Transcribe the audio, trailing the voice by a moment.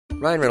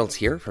Ryan Reynolds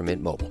here from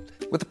Mint Mobile.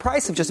 With the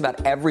price of just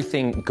about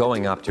everything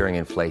going up during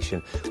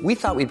inflation, we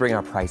thought we'd bring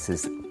our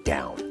prices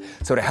down.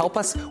 So to help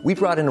us, we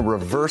brought in a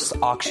reverse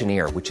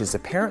auctioneer, which is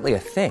apparently a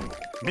thing.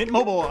 Mint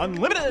Mobile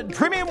Unlimited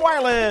Premium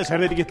Wireless. How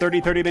to get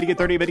 30, 30, bit to get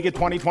 30, bit to get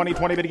 20, 20,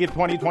 20, bit to get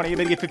 20, 20,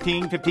 bit to get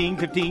 15, 15,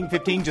 15,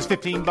 15, just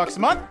 $15 a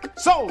month?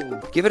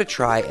 Sold! Give it a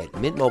try at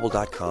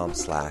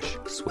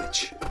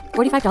mintmobile.com/switch.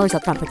 $45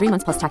 up front for 3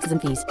 months plus taxes and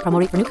fees. Promo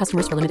rate for new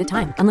customers for limited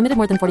time. Unlimited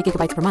more than 40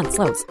 gigabytes per month.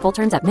 Slows full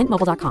terms at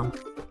mintmobile.com.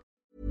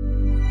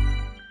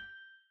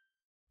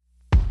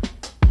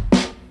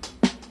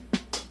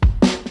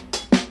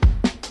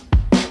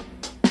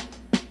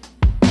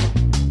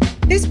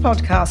 This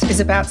podcast is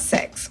about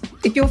sex.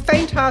 If you're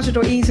faint-hearted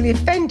or easily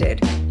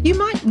offended, you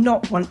might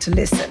not want to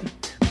listen,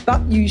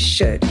 but you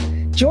should.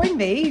 Join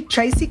me,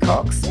 Tracy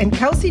Cox, and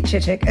Kelsey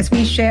Chittick as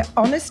we share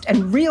honest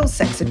and real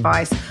sex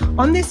advice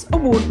on this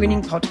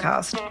award-winning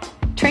podcast.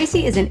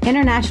 Tracy is an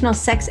international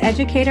sex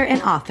educator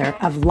and author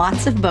of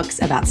lots of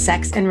books about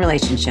sex and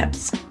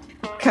relationships.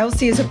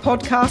 Kelsey is a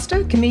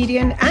podcaster,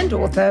 comedian, and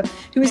author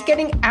who is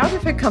getting out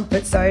of her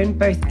comfort zone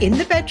both in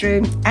the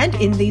bedroom and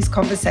in these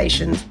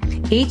conversations.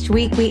 Each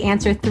week, we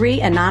answer 3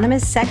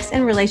 anonymous sex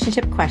and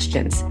relationship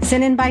questions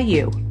sent in by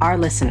you, our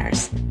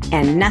listeners.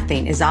 And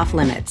nothing is off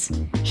limits.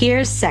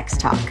 Here's Sex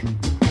Talk.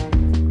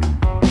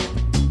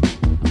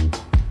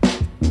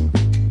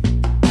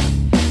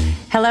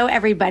 Hello,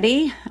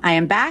 everybody. I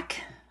am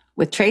back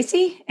with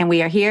Tracy, and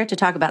we are here to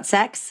talk about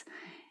sex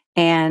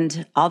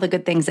and all the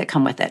good things that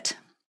come with it.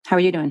 How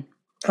are you doing?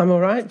 I'm all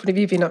right. What have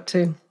you been up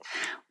to?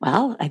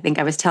 Well, I think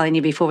I was telling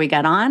you before we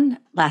got on,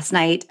 last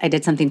night I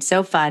did something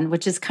so fun,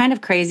 which is kind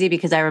of crazy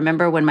because I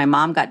remember when my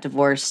mom got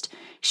divorced,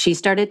 she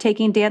started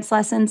taking dance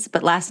lessons.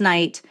 But last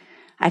night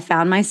I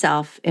found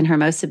myself in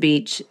Hermosa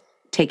Beach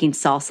taking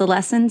salsa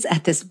lessons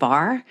at this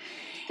bar.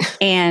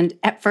 And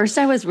at first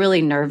I was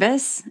really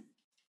nervous,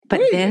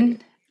 but then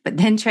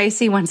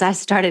Tracy, once I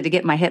started to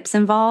get my hips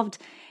involved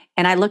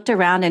and I looked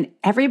around and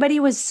everybody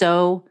was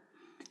so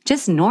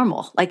just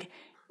normal. Like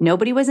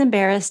nobody was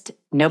embarrassed.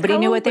 Nobody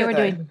knew what they were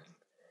doing.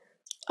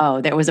 Oh,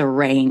 there was a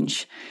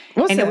range.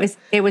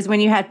 It was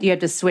when you had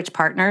to switch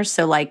partners.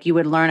 So like you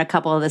would learn a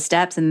couple of the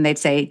steps and they'd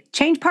say,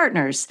 change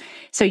partners.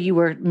 So you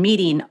were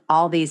meeting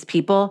all these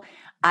people,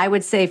 I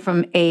would say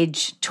from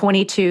age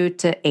 22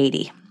 to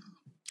 80.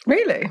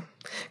 Really?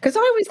 Because I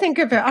always think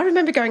of it, I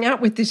remember going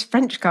out with this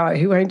French guy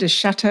who owned a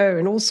chateau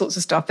and all sorts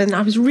of stuff. And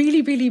I was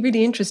really, really,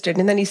 really interested.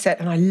 And then he said,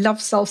 and I love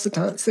salsa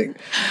dancing.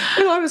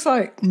 And I was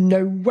like,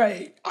 no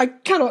way. I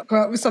cannot go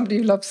out with somebody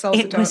who loves salsa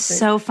dancing. It was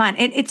so fun.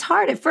 It's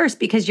hard at first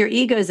because your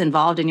ego is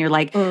involved and you're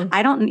like,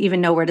 I don't even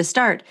know where to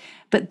start.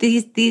 But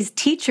these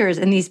teachers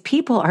and these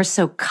people are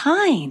so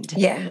kind.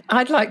 Yeah,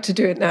 I'd like to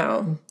do it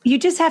now. You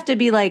just have to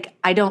be like,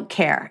 I don't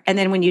care. And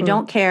then when you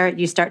don't care,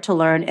 you start to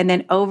learn. And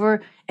then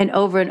over and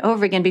over and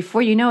over again,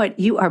 before you know it,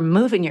 you are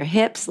moving your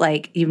hips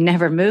like you've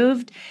never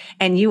moved.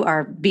 And you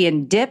are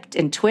being dipped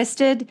and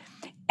twisted.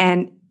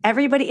 And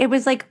everybody, it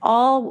was like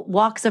all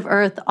walks of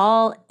earth,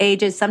 all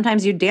ages.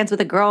 Sometimes you dance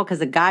with a girl because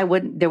the guy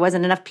there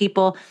wasn't enough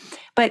people.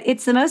 But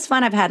it's the most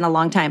fun I've had in a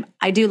long time.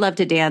 I do love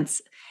to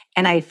dance.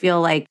 And I feel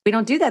like we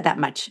don't do that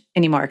much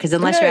anymore because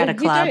unless you're at a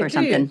club or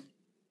something.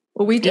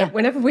 Well, we do. Yeah.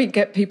 Whenever we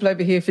get people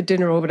over here for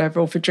dinner or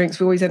whatever, or for drinks,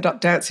 we always end up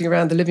dancing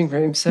around the living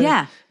room. So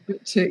yeah.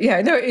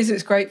 No, it is.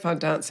 It's great fun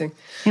dancing.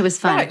 It was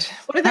fun. Right.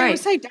 What did they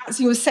always say?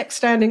 Dancing was sex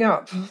standing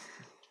up.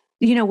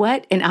 You know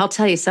what? And I'll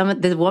tell you,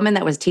 the woman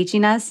that was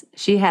teaching us,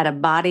 she had a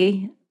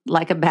body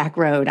like a back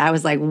road. I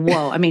was like,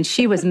 whoa. I mean,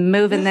 she was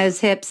moving those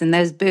hips and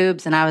those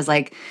boobs. And I was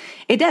like,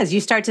 it does. You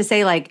start to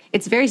say like,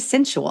 it's very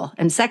sensual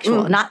and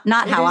sexual.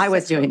 Not how I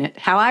was doing it.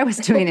 How I was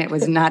doing it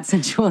was not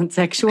sensual and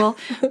sexual,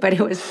 but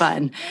it was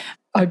fun.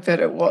 I bet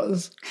it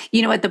was.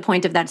 You know what the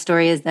point of that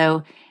story is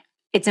though?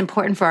 It's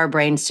important for our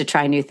brains to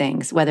try new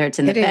things, whether it's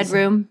in the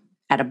bedroom,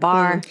 at a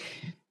bar.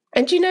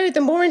 And you know,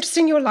 the more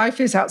interesting your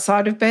life is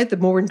outside of bed, the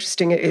more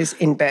interesting it is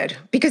in bed.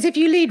 Because if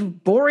you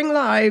lead boring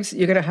lives,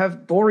 you're going to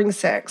have boring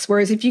sex.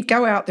 Whereas if you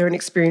go out there and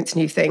experience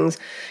new things,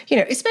 you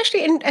know,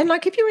 especially and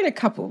like if you're in a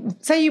couple,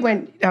 say you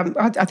went,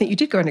 I think you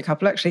did go in a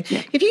couple actually.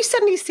 Yeah. If you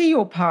suddenly see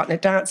your partner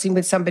dancing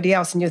with somebody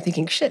else and you're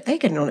thinking, shit, they're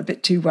getting on a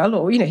bit too well,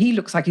 or, you know, he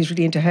looks like he's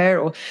really into her,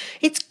 or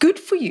it's good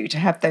for you to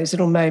have those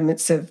little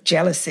moments of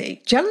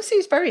jealousy. Jealousy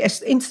is very,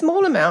 in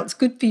small amounts,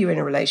 good for you in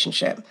a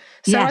relationship.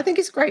 So I think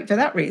it's great for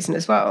that reason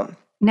as well.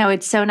 No,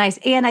 it's so nice.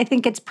 And I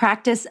think it's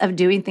practice of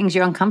doing things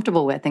you're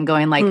uncomfortable with and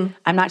going like,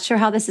 I'm not sure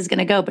how this is going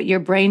to go, but your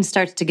brain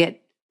starts to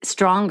get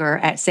stronger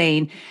at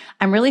saying,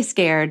 I'm really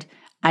scared.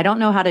 I don't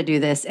know how to do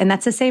this. And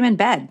that's the same in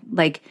bed.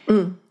 Like,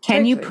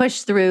 can you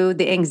push through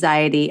the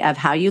anxiety of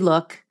how you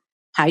look,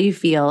 how you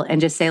feel, and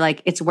just say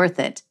like, it's worth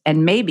it.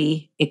 And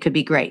maybe it could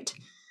be great.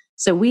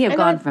 So we have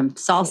gone from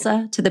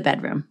salsa to the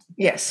bedroom.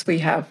 Yes, we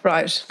have.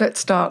 Right. Let's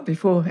start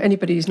before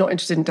anybody who's not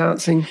interested in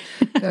dancing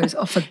goes,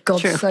 oh, for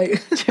God's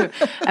sake. True.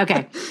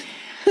 Okay.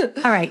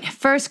 All right.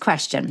 First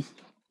question.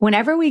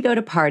 Whenever we go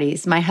to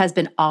parties, my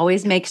husband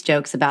always makes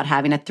jokes about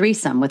having a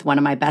threesome with one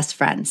of my best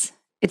friends.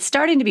 It's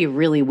starting to be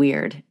really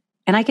weird,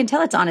 and I can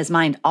tell it's on his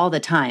mind all the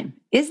time.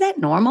 Is that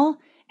normal?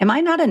 am I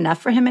not enough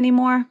for him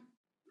anymore?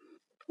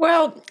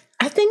 Well,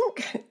 I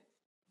think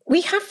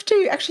we have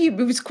to, actually, it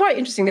was quite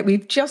interesting that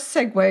we've just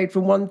segued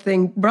from one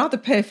thing rather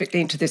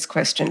perfectly into this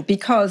question,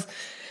 because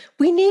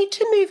we need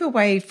to move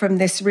away from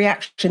this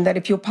reaction that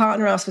if your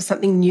partner asks for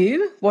something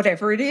new,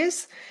 whatever it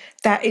is,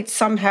 that it's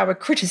somehow a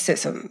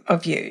criticism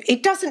of you.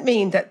 It doesn't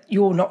mean that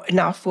you're not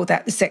enough or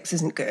that the sex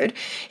isn't good.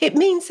 It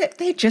means that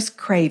they're just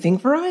craving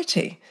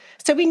variety.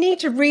 So we need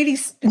to really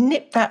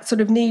nip that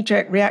sort of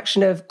knee-jerk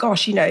reaction of,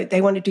 gosh,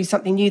 they want to do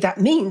something new. That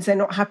means they're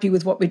not happy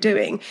with what we're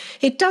doing.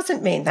 It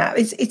doesn't mean that.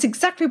 It's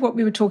exactly what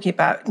we were talking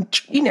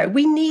about.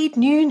 We need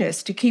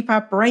newness to keep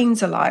our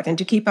brains alive and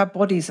to keep our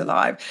bodies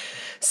alive.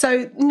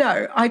 So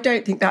no, I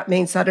don't think that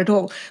means that at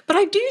all. But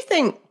I do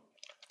think,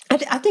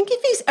 I think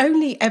if he's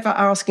only ever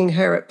asking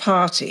her at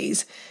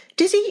parties,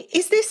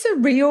 is this a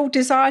real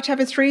desire to have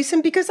a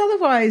threesome? Because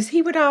otherwise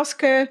he would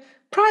ask her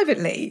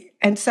privately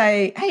and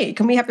say, hey,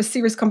 can we have a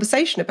serious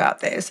conversation about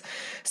this?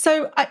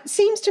 So it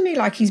seems to me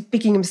like he's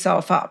bigging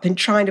himself up and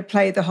trying to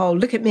play the whole,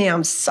 look at me,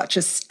 I'm such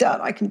a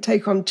stud, I can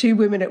take on 2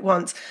 women at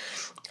once.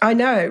 I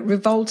know,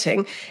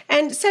 revolting.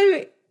 And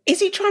so is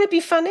he trying to be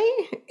funny?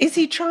 Does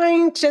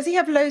he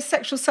have low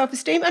sexual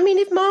self-esteem? I mean,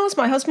 if Mars,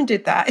 my husband,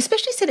 did that,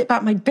 especially said it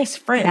about my best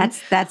friend.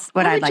 That's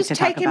what I'd like to talk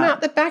about. I would just take him out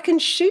the back and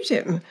shoot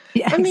him.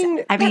 Yeah, I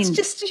mean, that's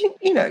just,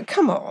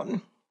 come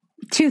on.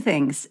 2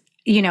 things.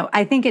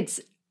 I think it's,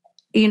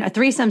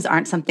 threesomes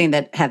aren't something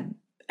that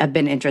have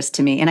been interest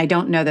to me, and I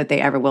don't know that they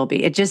ever will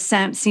be. It just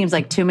seems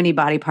like too many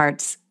body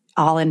parts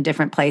all in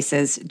different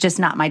places, just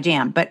not my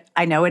jam. But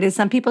I know it is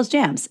some people's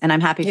jams, and I'm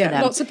happy for them.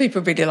 Yeah, lots of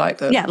people really like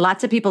that. Yeah,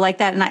 lots of people like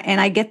that,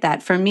 and I get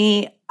that. For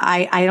me,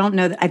 I don't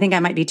know. I think I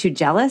might be too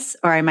jealous,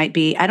 or I might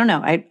be, I don't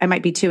know. I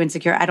might be too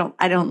insecure. I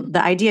don't.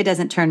 The idea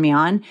doesn't turn me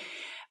on,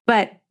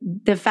 but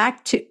the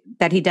fact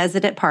that he does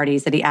it at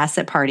parties, that he asks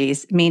at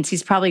parties, means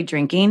he's probably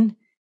drinking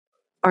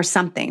or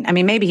something. I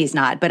mean, maybe he's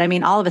not, but I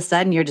mean, all of a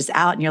sudden you're just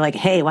out and you're like,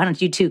 hey, why don't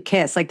you 2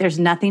 kiss? Like, there's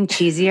nothing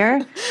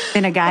cheesier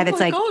than a guy that's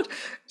like, God.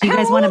 Do you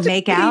guys want to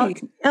make out?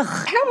 Ugh.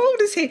 How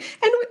old is he?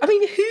 And I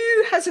mean,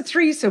 who has a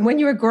threesome when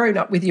you're a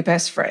grown-up with your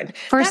best friend?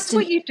 That's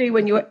what you do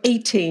when you're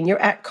 18, you're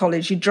at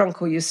college, you're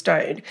drunk or you're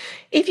stoned.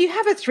 If you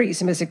have a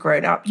threesome as a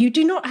grown-up, you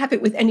do not have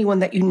it with anyone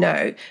that you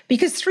know,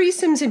 because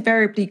threesomes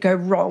invariably go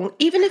wrong.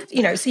 Even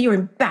if, so you're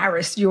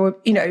embarrassed, you're,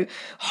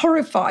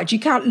 horrified, you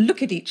can't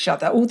look at each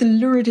other. All the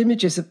lurid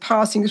images are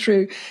passing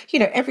through,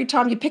 every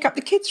time you pick up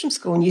the kids from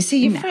school and you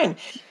see your friend.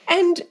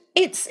 And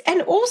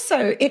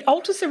also it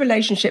alters the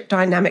relationship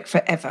dynamic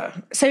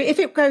forever. So if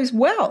it goes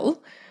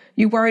well,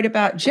 you're worried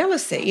about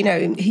jealousy.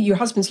 Your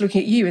husband's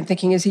looking at you and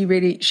thinking,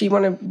 she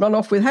want to run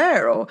off with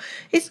her? Or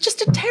it's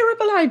just a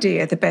terrible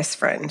idea, the best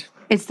friend.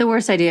 It's the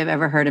worst idea I've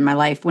ever heard in my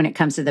life when it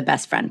comes to the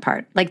best friend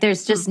part. Like,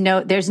 there's just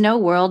there's no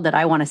world that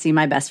I want to see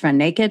my best friend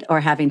naked or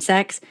having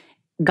sex.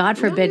 God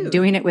forbid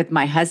doing it with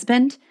my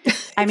husband.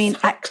 I mean,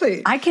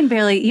 exactly.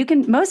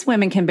 Most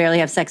women can barely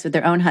have sex with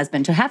their own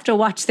husband. To have to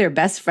watch their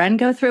best friend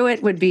go through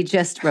it would be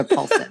just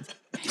repulsive.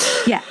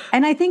 Yeah.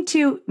 And I think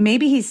too,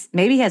 maybe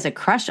he has a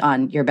crush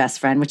on your best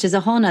friend, which is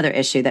a whole nother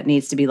issue that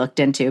needs to be looked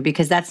into,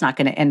 because that's not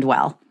going to end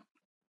well.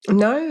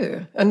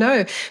 No, I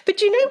know.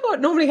 But you know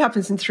what normally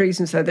happens in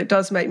threesomes, though, that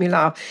does make me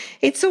laugh?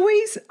 It's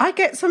always, I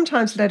get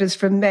sometimes letters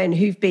from men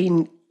who've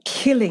been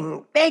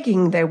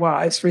begging their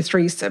wives for a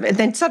threesome. And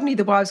then suddenly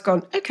the wife's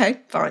gone, okay,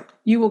 fine,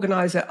 you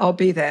organise it, I'll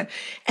be there.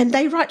 And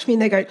they write to me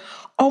and they go,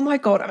 oh my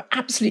God, I'm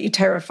absolutely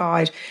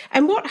terrified.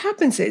 And what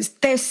happens is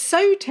they're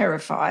so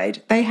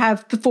terrified, they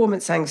have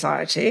performance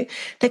anxiety,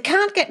 they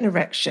can't get an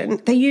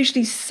erection.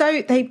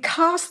 They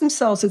cast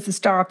themselves as the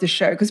star of the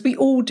show, because we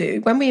all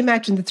do. When we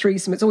imagine the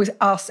threesome, it's always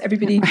us,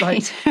 everybody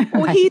right.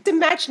 Or he's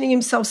imagining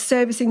himself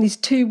servicing these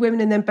 2 women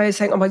and then both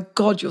saying, oh my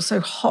God, you're so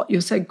hot,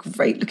 you're so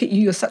great, look at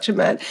you, you're such a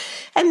man.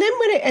 And then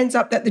when it ends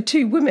up that the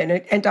 2 women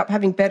end up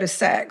having better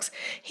sex,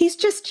 he's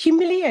just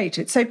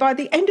humiliated. So by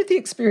the end of the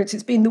experience,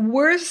 it's been the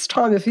worst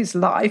time of his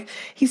life.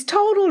 He's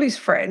told all his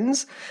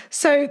friends.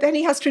 So then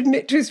he has to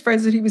admit to his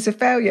friends that he was a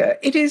failure.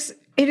 It is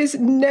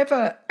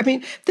never, I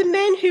mean, the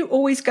men who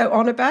always go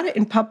on about it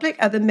in public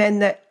are the men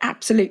that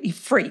absolutely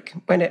freak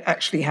when it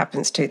actually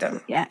happens to them.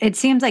 Yeah, it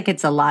seems like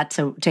it's a lot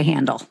to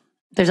handle.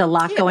 There's a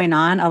lot going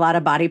on, a lot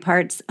of body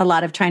parts, a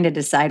lot of trying to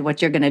decide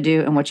what you're going to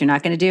do and what you're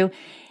not going to do.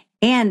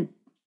 And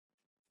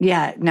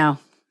yeah, no,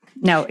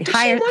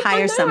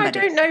 hire somebody.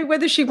 I don't know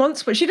whether she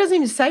wants what. She doesn't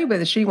even say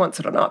whether she wants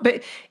it or not.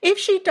 But if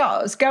she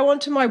does, go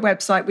onto my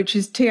website, which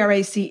is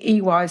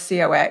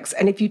TRACEYCOX.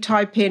 And if you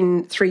type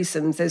in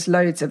threesomes, there's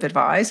loads of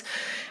advice.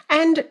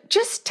 And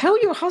just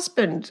tell your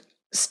husband,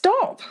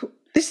 stop.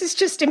 This is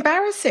just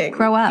embarrassing.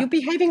 Grow up. You're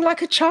behaving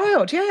like a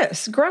child.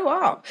 Yes, grow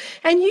up.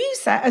 And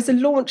use that as a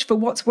launch for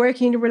what's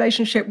working in your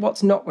relationship,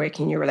 what's not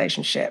working in your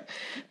relationship.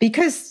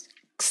 Because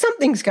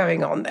something's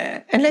going on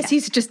there. Unless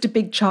he's just a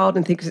big child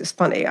and thinks it's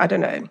funny. I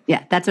don't know.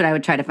 Yeah, that's what I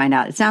would try to find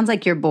out. It sounds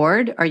like you're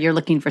bored or you're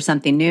looking for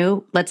something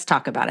new. Let's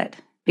talk about it.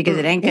 Because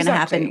it ain't going to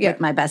happen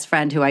with my best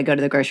friend who I go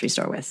to the grocery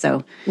store with.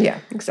 So yeah,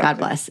 exactly. God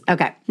bless.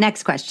 Okay,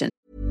 next question.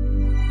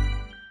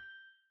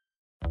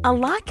 A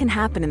lot can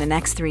happen in the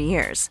next 3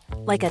 years.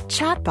 Like a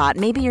chatbot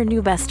may be your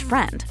new best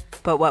friend.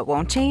 But what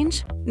won't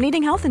change?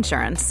 Needing health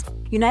insurance.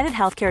 United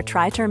Healthcare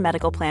Tri-Term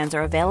Medical Plans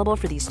are available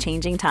for these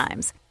changing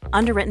times.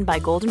 Underwritten by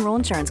Golden Rule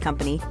Insurance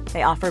Company,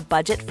 they offer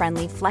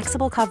budget-friendly,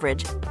 flexible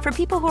coverage for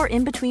people who are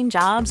in between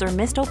jobs or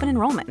missed open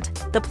enrollment.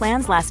 The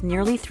plans last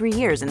nearly 3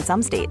 years in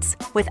some states,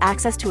 with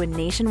access to a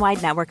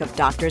nationwide network of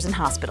doctors and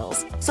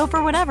hospitals. So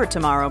for whatever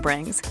tomorrow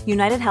brings,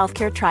 United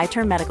Healthcare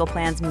Tri-Term Medical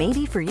Plans may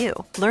be for you.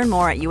 Learn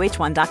more at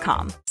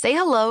uh1.com. Say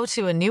hello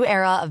to a new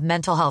era of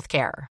mental health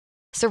care.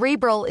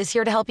 Cerebral is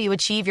here to help you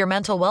achieve your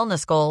mental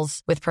wellness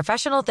goals with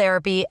professional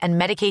therapy and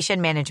medication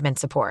management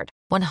support.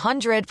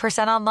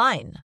 100%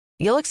 online.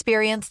 You'll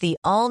experience the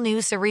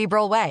all-new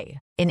Cerebral Way,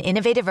 an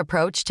innovative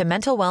approach to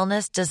mental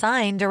wellness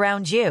designed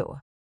around you.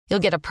 You'll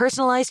get a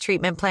personalized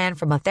treatment plan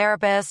from a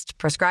therapist,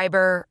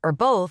 prescriber, or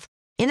both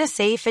in a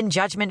safe and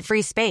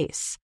judgment-free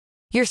space.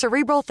 Your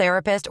Cerebral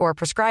therapist or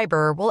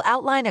prescriber will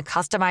outline a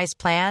customized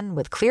plan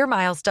with clear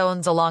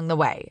milestones along the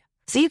way,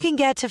 so you can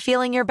get to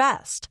feeling your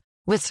best.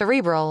 With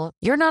Cerebral,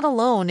 you're not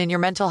alone in your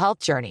mental health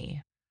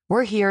journey.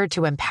 We're here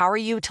to empower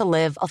you to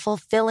live a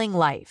fulfilling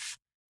life.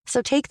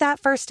 So take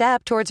that first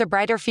step towards a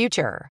brighter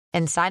future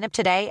and sign up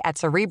today at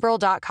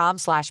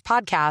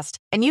Cerebral.com/podcast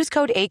and use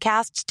code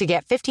ACAST to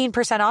get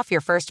 15% off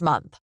your first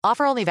month.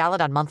 Offer only valid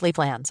on monthly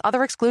plans.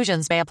 Other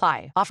exclusions may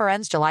apply. Offer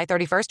ends July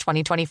 31st,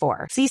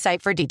 2024. See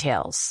site for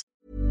details.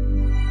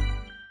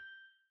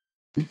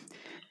 Oh,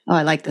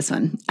 I like this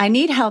one. I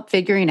need help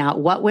figuring out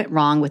what went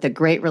wrong with a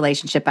great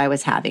relationship I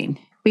was having.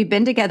 We've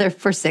been together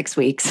for 6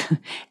 weeks.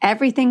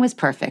 Everything was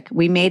perfect.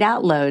 We made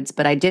out loads,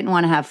 but I didn't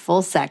want to have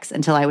full sex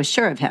until I was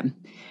sure of him.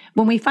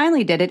 When we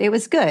finally did it, it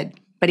was good,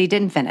 but he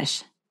didn't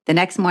finish. The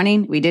next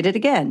morning, we did it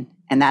again,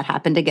 and that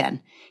happened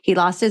again. He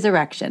lost his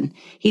erection.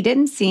 He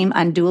didn't seem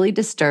unduly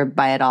disturbed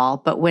by it all,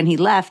 but when he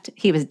left,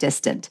 he was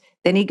distant.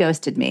 Then he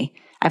ghosted me.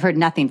 I've heard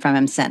nothing from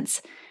him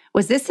since.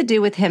 Was this to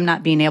do with him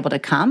not being able to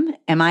come?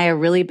 Am I a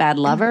really bad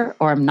lover,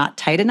 or I'm not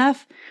tight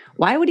enough?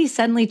 Why would he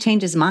suddenly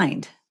change his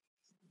mind?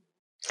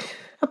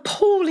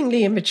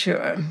 Appallingly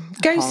immature.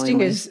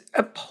 Ghosting is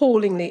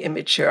appallingly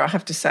immature, I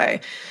have to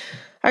say.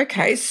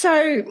 Okay,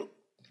 so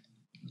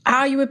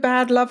are you a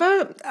bad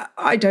lover?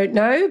 I don't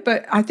know,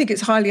 but I think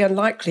it's highly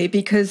unlikely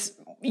because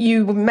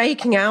you were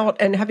making out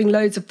and having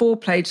loads of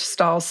foreplay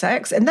style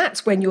sex, and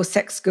that's when your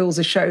sex skills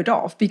are showed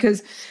off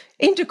because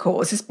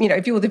intercourse is,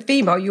 if you're the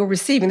female, you're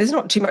receiving, there's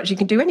not too much you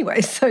can do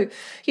anyway. So,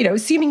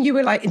 assuming you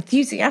were like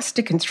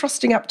enthusiastic and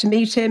thrusting up to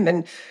meet him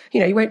and,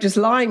 you weren't just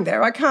lying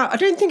there, I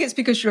don't think it's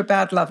because you're a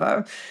bad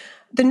lover.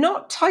 The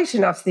not tight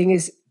enough thing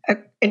is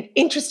an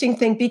interesting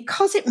thing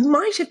because it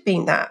might have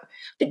been that.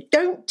 But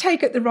don't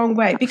take it the wrong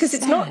way because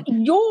it's not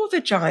your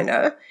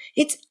vagina,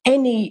 it's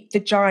any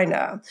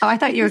vagina. Oh, I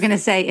thought you were going to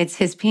say it's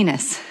his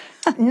penis.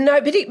 No,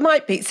 but it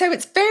might be. So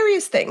it's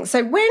various things.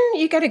 So when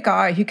you get a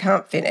guy who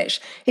can't finish,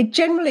 it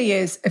generally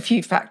is a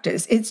few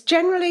factors. It's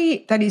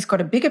generally that he's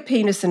got a bigger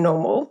penis than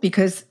normal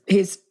because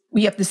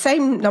we have the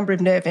same number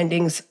of nerve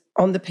endings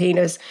on the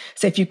penis.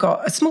 So if you've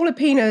got a smaller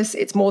penis,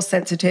 it's more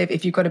sensitive.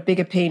 If you've got a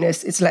bigger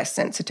penis, it's less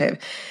sensitive.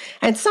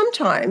 And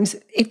sometimes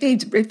if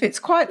it's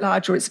quite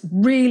large or it's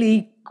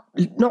really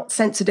not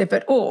sensitive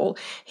at all,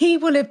 he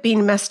will have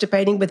been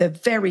masturbating with a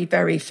very,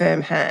 very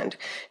firm hand.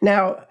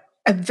 Now,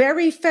 a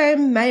very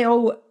firm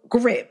male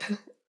grip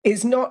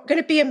is not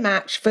going to be a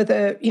match for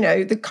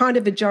the kind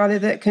of vagina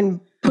that can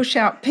push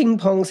out ping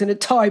pongs in a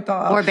Thai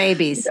bar. Or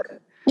babies.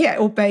 Yeah,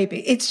 or baby.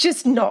 It's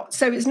just not.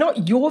 So it's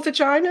not your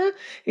vagina.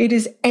 It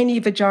is any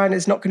vagina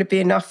is not going to be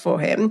enough for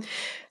him.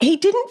 He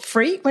didn't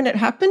freak when it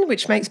happened,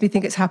 which makes me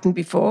think it's happened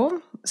before.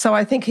 So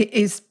I think it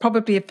is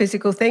probably a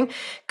physical thing.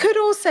 Could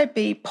also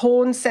be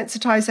porn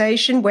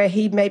sensitization, where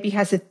he maybe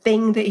has a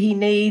thing that he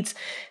needs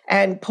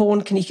and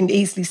he can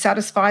easily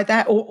satisfy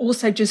that, or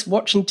also just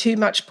watching too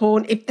much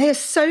porn. If they're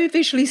so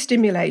visually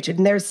stimulated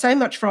and there is so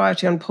much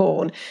variety on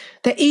porn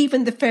that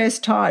even the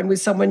first time with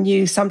someone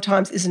new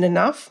sometimes isn't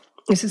enough.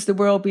 This is the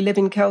world we live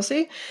in,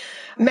 Kelsey.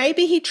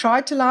 Maybe he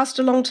tried to last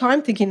a long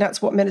time thinking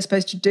that's what men are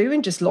supposed to do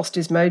and just lost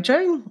his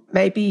mojo.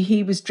 Maybe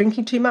he was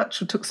drinking too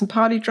much or took some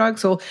party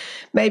drugs, or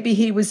maybe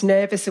he was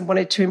nervous and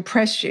wanted to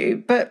impress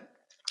you. But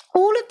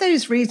all of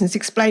those reasons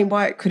explain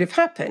why it could have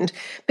happened.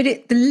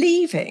 But the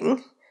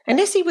leaving,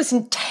 unless he was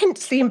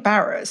intensely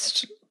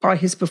embarrassed by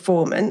his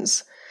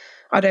performance,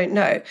 I don't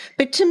know.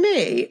 But to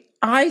me,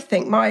 I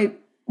think my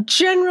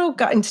general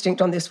gut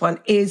instinct on this one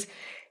is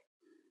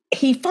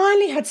he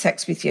finally had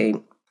sex with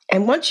you.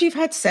 And once you've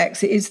had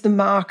sex, it is the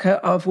marker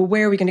of, well,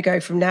 where are we going to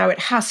go from now? It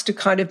has to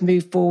kind of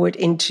move forward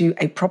into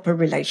a proper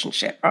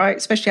relationship, right?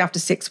 Especially after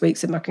 6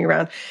 weeks of mucking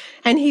around.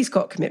 And he's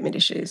got commitment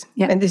issues.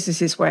 Yeah. And this is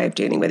his way of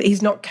dealing with it.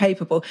 He's not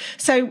capable.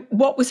 So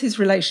what was his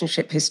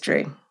relationship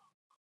history?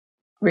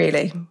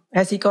 Really?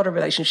 Has he got a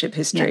relationship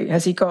history? Yeah.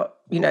 Has he got,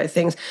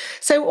 things?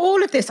 So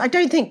all of this, I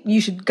don't think you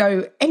should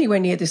go anywhere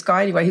near this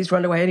guy anyway. He's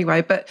run away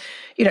anyway. But,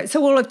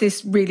 so all of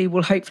this really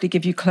will hopefully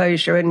give you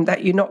closure and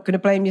that you're not going to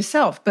blame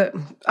yourself. But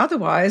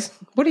otherwise,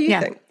 what do you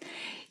think?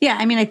 Yeah,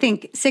 I mean, I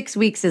think 6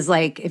 weeks is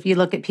like, if you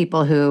look at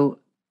people who,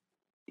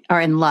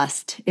 are in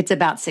lust, it's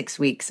about 6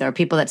 weeks, or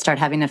people that start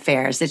having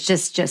affairs. It's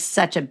just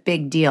such a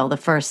big deal the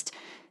first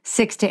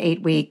 6 to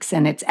 8 weeks,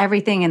 and it's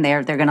everything in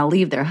there. They're going to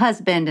leave their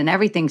husband, and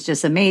everything's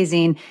just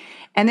amazing.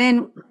 And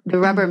then the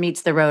rubber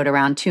meets the road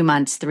around 2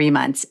 months, 3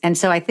 months. And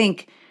so I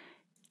think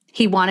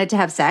he wanted to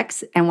have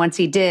sex, and once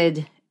he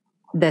did,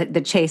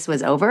 the chase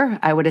was over.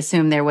 I would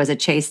assume there was a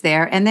chase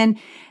there. And then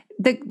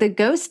the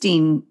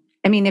ghosting,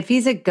 I mean, if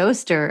he's a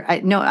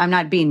ghoster, no, I'm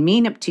not being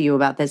mean up to you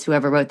about this,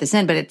 whoever wrote this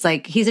in, but it's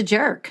like, he's a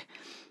jerk.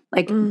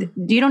 Like,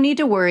 you don't need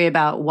to worry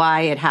about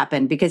why it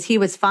happened, because he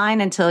was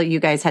fine until you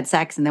guys had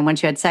sex. And then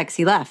once you had sex,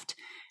 he left.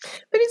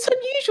 But it's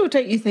unusual,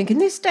 don't you think, in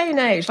this day and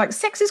age? Like,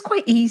 sex is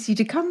quite easy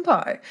to come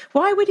by.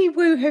 Why would he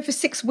woo her for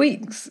 6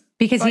 weeks?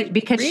 Because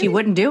she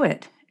wouldn't do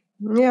it.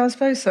 Yeah, I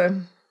suppose so.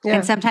 Yeah.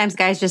 And sometimes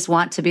guys just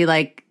want to be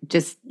like,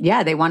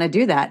 they want to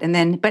do that. And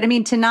then, but I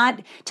mean, to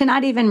not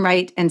even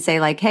write and say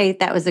like, hey,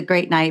 that was a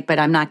great night, but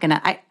I'm not going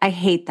to, I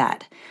hate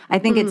that. I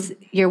think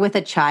you're with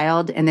a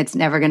child and it's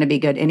never going to be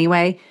good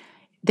anyway.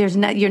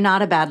 You're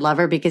not a bad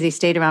lover because he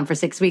stayed around for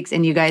 6 weeks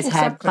and you guys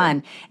had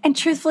fun. And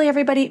truthfully,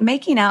 everybody,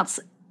 making out's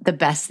the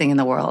best thing in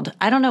the world.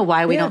 I don't know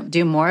why we don't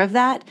do more of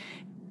that.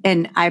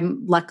 And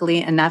I'm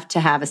luckily enough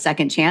to have a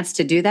second chance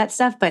to do that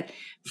stuff. But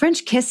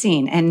French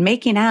kissing and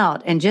making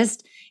out and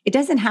just, it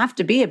doesn't have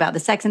to be about the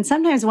sex. And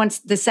sometimes once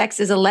the sex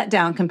is a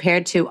letdown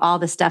compared to all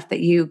the stuff that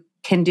you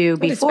can do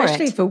before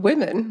especially for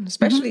women,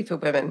 especially.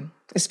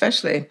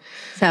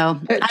 So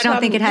I don't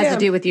think it has to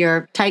do with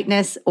your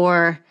tightness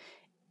or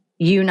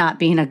you not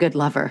being a good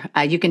lover.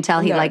 You can tell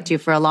he liked you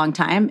for a long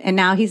time and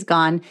now he's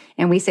gone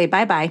and we say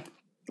bye-bye.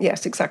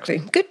 Yes, exactly.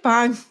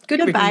 Goodbye.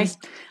 Goodbye.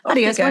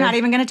 Adios. We're not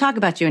even going to talk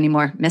about you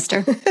anymore,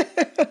 mister.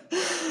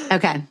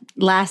 Okay.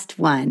 Last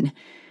one.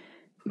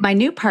 My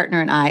new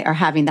partner and I are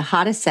having the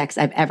hottest sex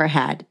I've ever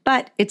had,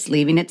 but it's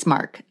leaving its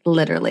mark,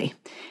 literally.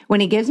 When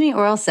he gives me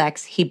oral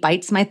sex, he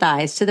bites my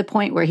thighs to the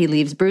point where he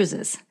leaves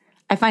bruises.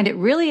 I find it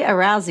really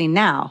arousing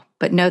now,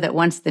 but know that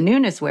once the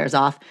newness wears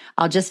off,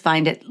 I'll just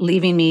find it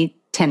leaving me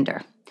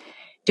tender.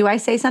 Do I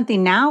say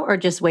something now or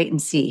just wait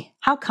and see?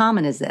 How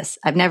common is this?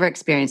 I've never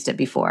experienced it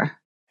before.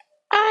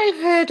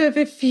 I've heard of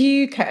a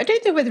few. I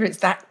don't know whether it's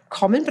that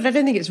common, but I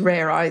don't think it's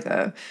rare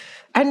either.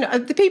 And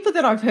the people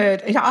that I've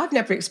heard, I've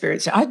never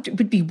experienced it. I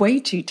would be way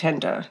too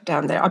tender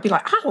down there. I'd be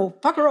like, ow,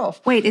 bugger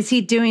off. Wait, is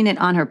he doing it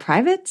on her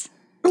privates?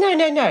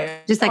 No.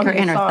 Just like on her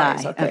inner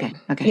thighs, thigh.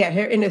 Okay. Yeah,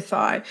 her inner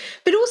thigh.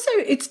 But also,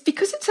 it's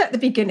because it's at the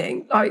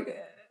beginning.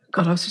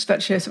 God, I was just about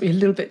to share something a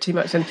little bit too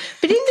much then.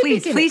 But in the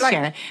beginning, please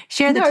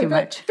share the too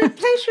much. But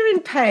pleasure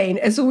and pain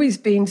has always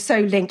been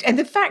so linked. And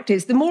the fact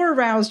is, the more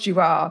aroused you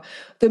are,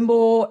 the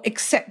more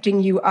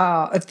accepting you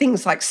are of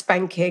things like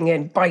spanking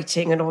and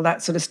biting and all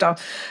that sort of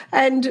stuff.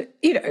 And,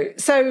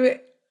 so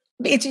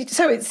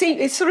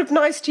it's sort of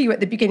nice to you at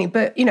the beginning.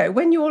 But,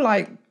 when you're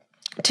like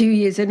 2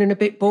 years in and a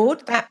bit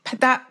bored,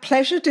 that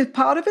pleasure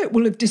part of it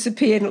will have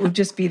disappeared and it will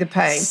just be the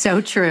pain.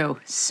 So true.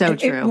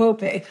 It will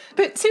be.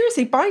 But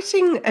seriously,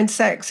 biting and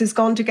sex has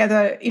gone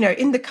together,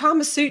 in the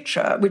Kama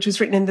Sutra, which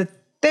was written in the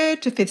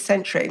 3rd to 5th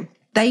century.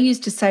 They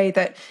used to say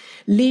that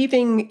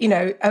leaving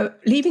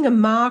a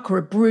mark or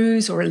a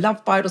bruise or a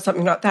love bite or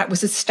something like that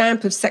was a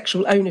stamp of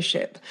sexual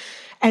ownership.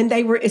 And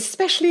they were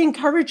especially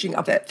encouraging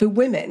of it for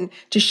women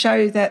to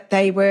show that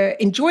they were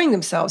enjoying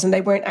themselves and they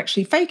weren't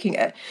actually faking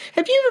it.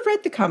 Have you ever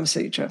read the Kama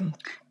Sutra?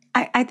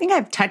 I think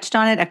I've touched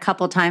on it a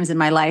couple times in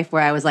my life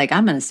where I was like,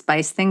 I'm going to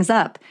spice things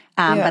up.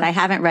 But I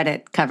haven't read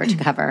it cover to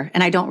cover,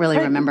 and I don't really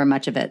remember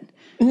much of it.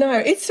 No,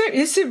 it's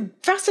a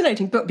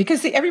fascinating book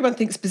because everyone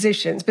thinks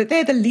positions, but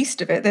they're the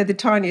least of it. They're the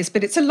tiniest,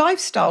 but it's a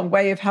lifestyle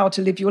way of how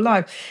to live your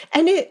life.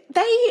 And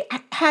they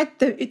had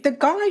the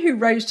guy who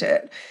wrote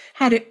it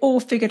had it all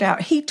figured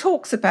out. He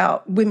talks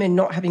about women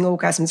not having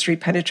orgasms through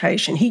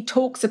penetration. He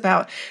talks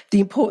about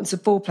the importance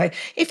of foreplay.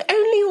 If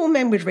only all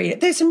men would read it.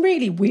 There's some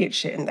really weird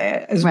shit in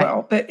there as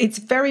well, but it's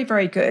very,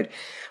 very good.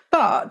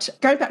 But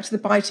going back to the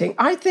biting,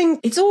 I think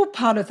it's all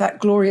part of that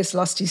glorious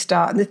lusty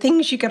start and the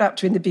things you get up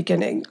to in the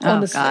beginning.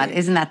 Honestly, God,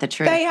 isn't that the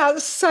truth? They are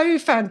so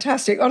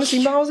fantastic.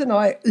 Honestly, Miles and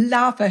I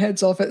laugh our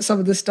heads off at some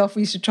of the stuff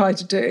we used to try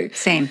to do.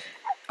 Same.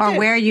 Or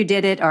where you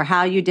did it, or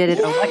how you did it,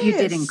 or what you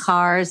did in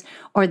cars,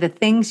 or the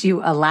things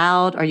you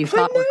allowed or you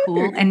thought were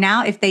cool. And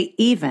now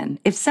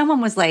if someone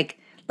was like,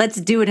 let's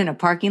do it in a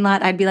parking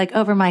lot, I'd be like,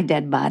 over my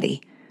dead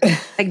body.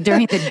 Like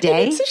during the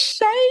day. It's a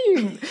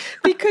shame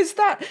because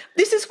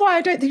this is why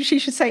I don't think she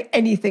should say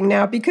anything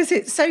now, because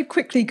it so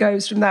quickly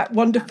goes from that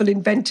wonderful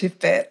inventive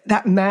bit,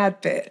 that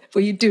mad bit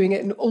where you're doing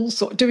it and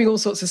doing all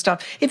sorts of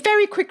stuff. It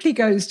very quickly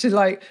goes to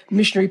like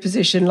missionary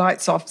position,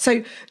 lights off.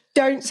 So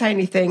don't say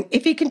anything.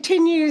 If it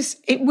continues,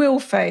 it will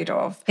fade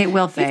off. It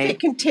will fade. If it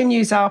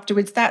continues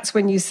afterwards, that's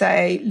when you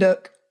say,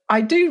 look,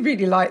 I do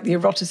really like the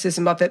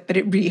eroticism of it, but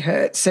it really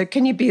hurts. So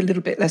can you be a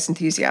little bit less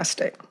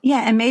enthusiastic?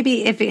 Yeah, and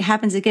maybe if it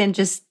happens again,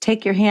 just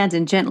take your hand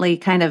and gently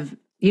kind of,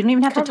 you don't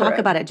even have to talk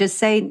about it. Just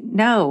say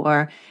no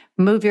or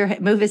move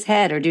his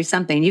head or do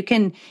something. You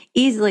can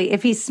easily,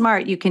 if he's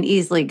smart, you can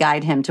easily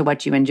guide him to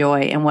what you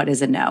enjoy and what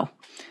is a no.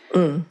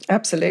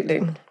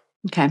 Absolutely.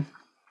 Okay.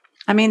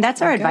 I mean,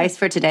 that's our advice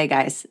for today,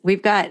 guys.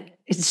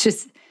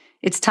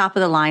 it's top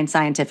of the line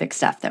scientific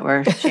stuff that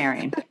we're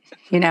sharing,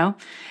 No,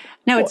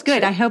 it's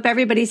good. I hope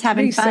everybody's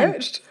having fun.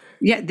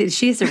 Yeah,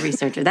 she's a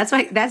researcher. That's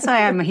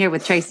why I'm here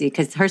with Tracy,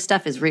 because her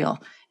stuff is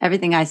real.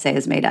 Everything I say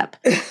is made up.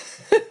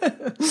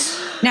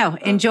 No,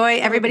 enjoy.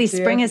 Everybody,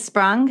 spring has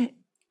sprung.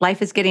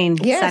 Life is getting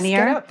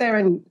sunnier. Get out there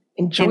and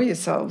enjoy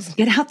yourselves.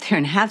 Get out there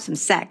and have some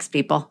sex,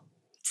 people.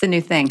 It's a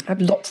new thing.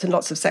 Have lots and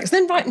lots of sex.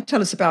 Then write and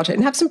tell us about it,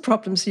 and have some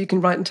problems so you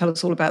can write and tell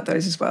us all about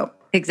those as well.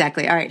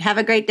 Exactly. All right. Have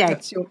a great day.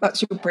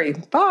 That's your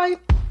brief. Bye.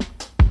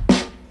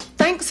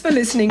 Thanks for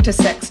listening to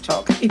Sex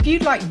Talk. If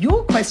you'd like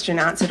your question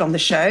answered on the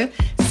show,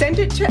 send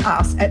it to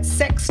us at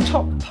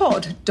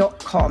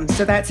sextalkpod.com.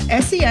 So that's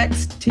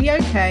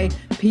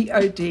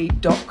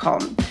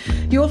sextalkpod.com.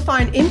 You'll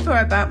find info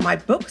about my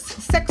books,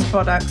 sex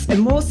products, and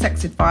more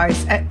sex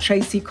advice at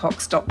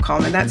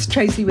tracycox.com. And that's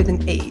Tracy with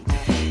an E.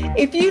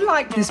 If you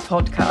like this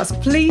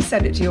podcast, please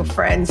send it to your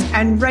friends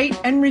and rate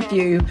and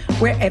review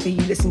wherever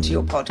you listen to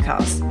your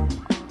podcasts.